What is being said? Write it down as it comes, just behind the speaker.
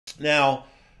Now,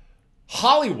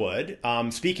 Hollywood,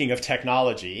 speaking of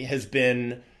technology, has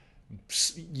been,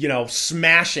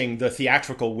 smashing the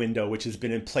theatrical window, which has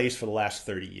been in place for the last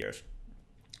 30 years.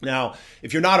 Now,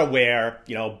 if you're not aware,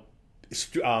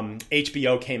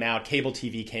 HBO came out, cable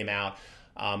TV came out.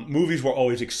 Movies were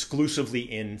always exclusively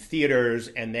in theaters,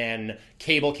 and then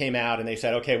cable came out and they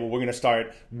said, okay, well, we're going to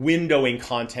start windowing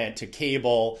content to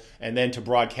cable and then to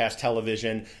broadcast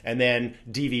television, and then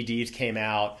DVDs came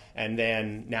out, and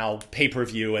then now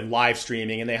pay-per-view and live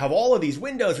streaming, and they have all of these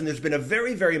windows, and there's been a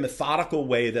very, very methodical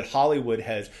way that Hollywood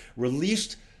has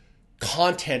released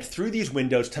content through these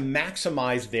windows to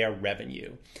maximize their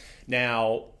revenue.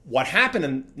 Now, what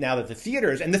happened now that the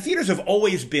theaters have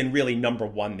always been really number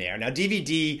one there. Now,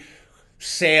 DVD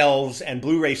sales and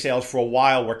Blu-ray sales for a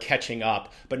while were catching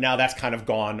up, but now that's kind of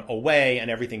gone away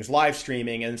and everything's live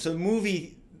streaming. And so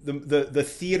the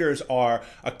theaters are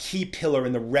a key pillar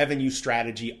in the revenue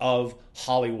strategy of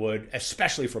Hollywood,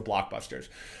 especially for blockbusters.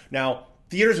 Now,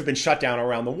 theaters have been shut down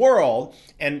around the world,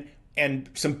 and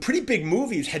some pretty big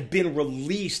movies had been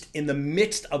released in the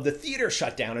midst of the theater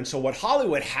shutdown. And so what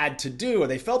Hollywood had to do, or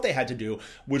they felt they had to do,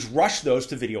 was rush those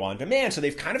to video on demand. So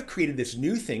they've kind of created this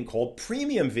new thing called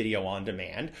premium video on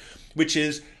demand, which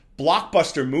is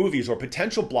blockbuster movies or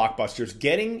potential blockbusters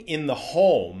getting in the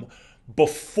home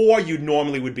before you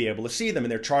normally would be able to see them.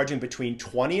 And they're charging between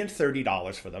 $20 and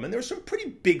 $30 for them. And there's some pretty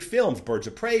big films: Birds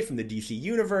of Prey from the DC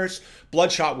universe,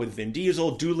 Bloodshot with Vin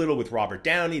Diesel, Doolittle with Robert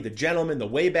Downey, The Gentleman, The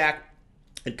Way Back,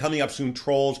 and coming up soon,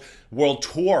 Trolls World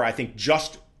Tour, I think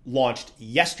just launched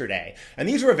yesterday. And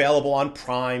these are available on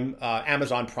Prime,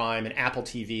 Amazon Prime, and Apple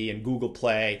TV, and Google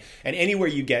Play, and anywhere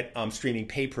you get streaming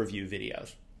pay-per-view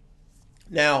videos.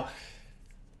 Now,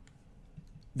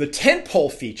 the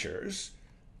tentpole features,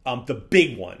 the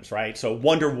big ones, right? So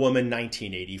Wonder Woman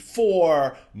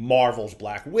 1984, Marvel's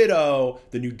Black Widow,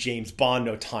 the new James Bond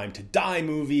No Time to Die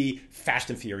movie,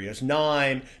 Fast and Furious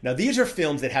 9. Now, these are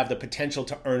films that have the potential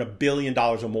to earn $1 billion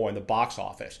or more in the box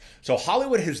office. So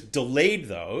Hollywood has delayed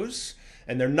those,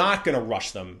 and they're not going to rush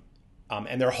them.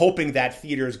 And they're hoping that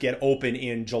theaters get open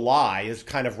in July, is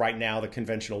kind of right now the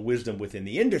conventional wisdom within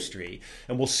the industry.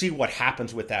 And we'll see what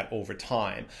happens with that over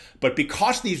time. But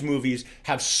because these movies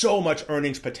have so much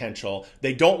earnings potential,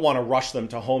 they don't want to rush them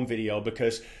to home video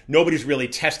because nobody's really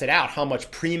tested out how much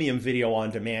premium video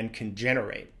on demand can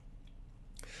generate.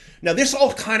 Now, this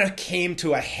all kind of came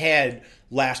to a head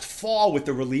last fall with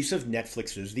the release of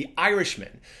Netflix's The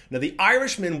Irishman. Now, The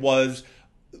Irishman was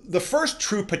the first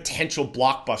true potential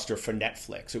blockbuster for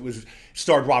Netflix. It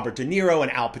starred Robert De Niro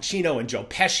and Al Pacino and Joe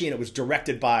Pesci, and it was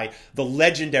directed by the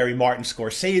legendary Martin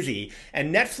Scorsese.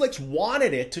 And Netflix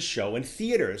wanted it to show in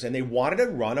theaters, and they wanted to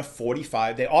run they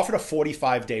offered a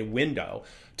 45-day window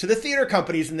to the theater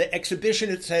companies. In the exhibition,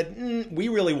 it said, we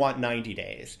really want 90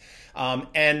 days.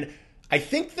 And I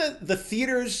think that the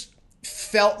theaters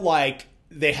felt like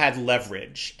they had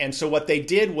leverage. And so what they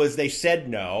did was they said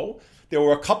no. There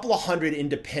were a couple of hundred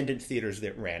independent theaters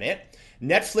that ran it.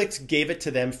 Netflix gave it to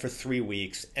them for 3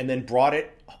 weeks and then brought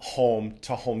it home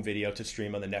to home video to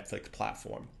stream on the Netflix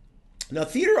platform. Now,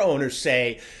 theater owners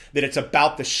say that it's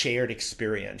about the shared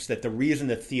experience, that the reason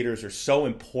that theaters are so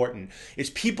important is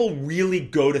people really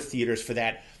go to theaters for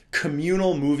that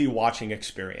communal movie watching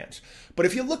experience. But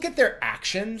if you look at their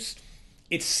actions,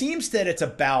 it seems that it's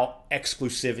about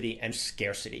exclusivity and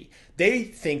scarcity. They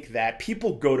think that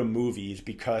people go to movies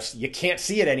because you can't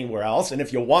see it anywhere else, and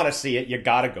if you want to see it, you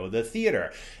got to go to the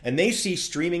theater. And they see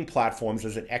streaming platforms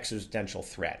as an existential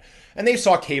threat. And they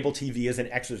saw cable TV as an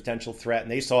existential threat,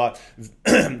 and they saw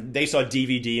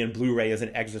DVD and Blu-ray as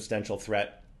an existential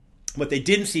threat. What they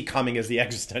didn't see coming as the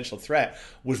existential threat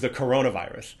was the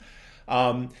coronavirus.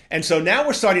 And so now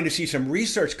we're starting to see some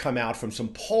research come out from some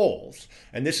polls,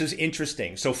 and this is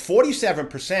interesting. So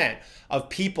 47% of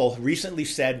people recently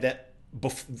said that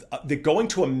going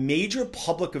to a major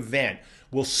public event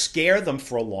will scare them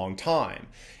for a long time.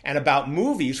 And about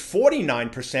movies,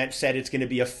 49% said it's going to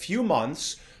be a few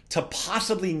months to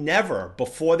possibly never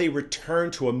before they return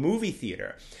to a movie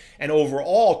theater. And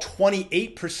overall,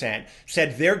 28%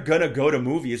 said they're going to go to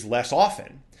movies less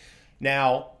often.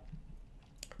 Now,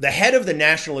 the head of the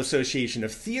National Association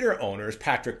of Theater Owners,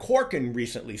 Patrick Corkin,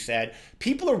 recently said,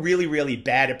 people are really, really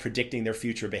bad at predicting their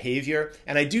future behavior,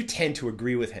 and I do tend to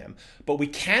agree with him. But we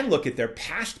can look at their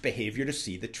past behavior to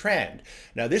see the trend.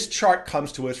 Now, this chart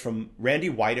comes to us from Randy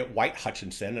White at White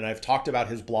Hutchinson, and I've talked about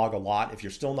his blog a lot. If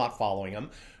you're still not following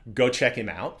him, go check him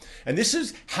out. And this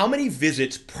is how many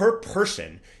visits per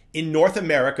person in North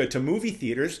America to movie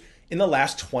theaters in the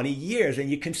last 20 years. And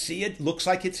you can see it looks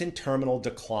like it's in terminal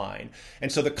decline.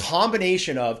 And so the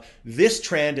combination of this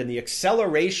trend and the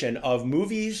acceleration of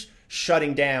movies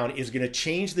shutting down is going to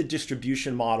change the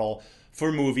distribution model for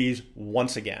movies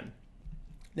once again.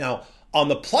 Now, on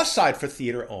the plus side for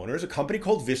theater owners, a company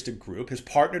called Vista Group has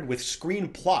partnered with Screen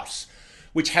Plus,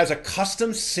 which has a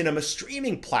custom cinema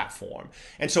streaming platform.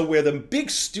 And so where the big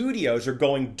studios are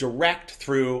going direct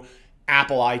through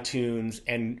Apple iTunes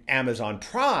and Amazon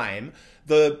Prime,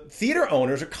 the theater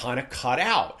owners are kind of cut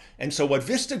out. And so what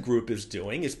Vista Group is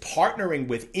doing is partnering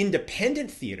with independent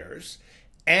theaters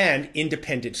and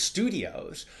independent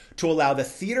studios to allow the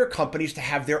theater companies to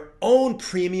have their own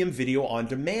premium video on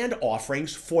demand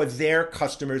offerings for their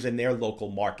customers in their local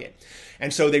market.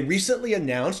 And so they recently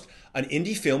announced an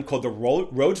indie film called The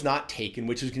Road's Not Taken,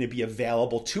 which is going to be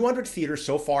available. 200 theaters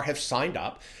so far have signed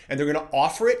up, and they're going to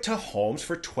offer it to homes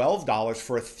for $12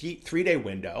 for a 3-day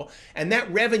window. And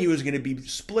that revenue is going to be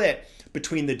split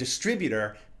between the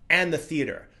distributor and the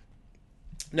theater.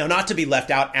 Now, not to be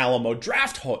left out, Alamo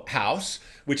Drafthouse,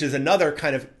 which is another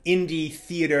kind of indie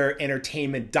theater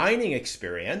entertainment dining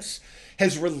experience,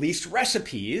 has released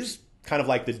recipes, kind of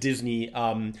like the Disney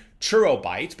churro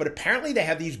bites, but apparently they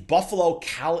have these buffalo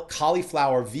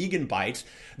cauliflower vegan bites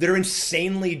that are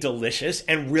insanely delicious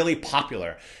and really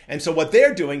popular. And so what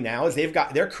they're doing now is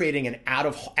they're creating an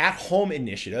at-home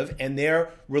initiative, and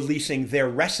they're releasing their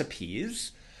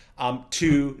recipes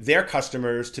to their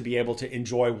customers to be able to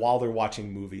enjoy while they're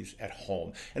watching movies at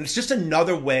home. And it's just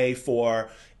another way for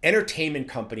entertainment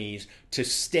companies to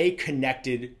stay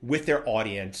connected with their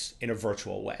audience in a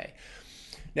virtual way.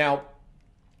 Now,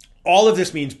 all of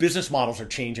this means business models are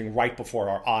changing right before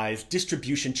our eyes.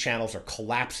 Distribution channels are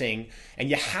collapsing,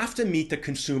 and you have to meet the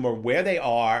consumer where they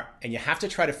are, and you have to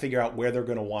try to figure out where they're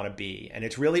going to want to be. And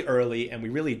it's really early, and we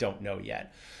really don't know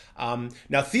yet.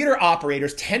 Now, theater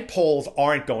operators, tent poles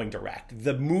aren't going direct.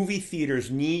 The movie theaters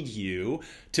need you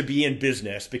to be in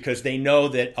business because they know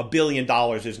that $1 billion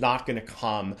is not going to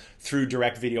come through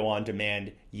direct video on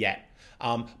demand yet.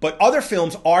 But other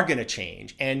films are going to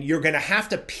change, and you're going to have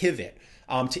to pivot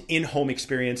to in-home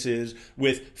experiences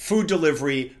with food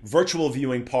delivery, virtual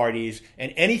viewing parties,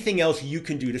 and anything else you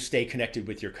can do to stay connected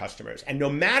with your customers. And no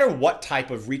matter what type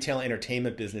of retail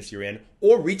entertainment business you're in,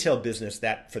 or retail business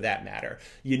that for that matter,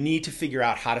 you need to figure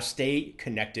out how to stay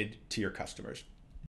connected to your customers.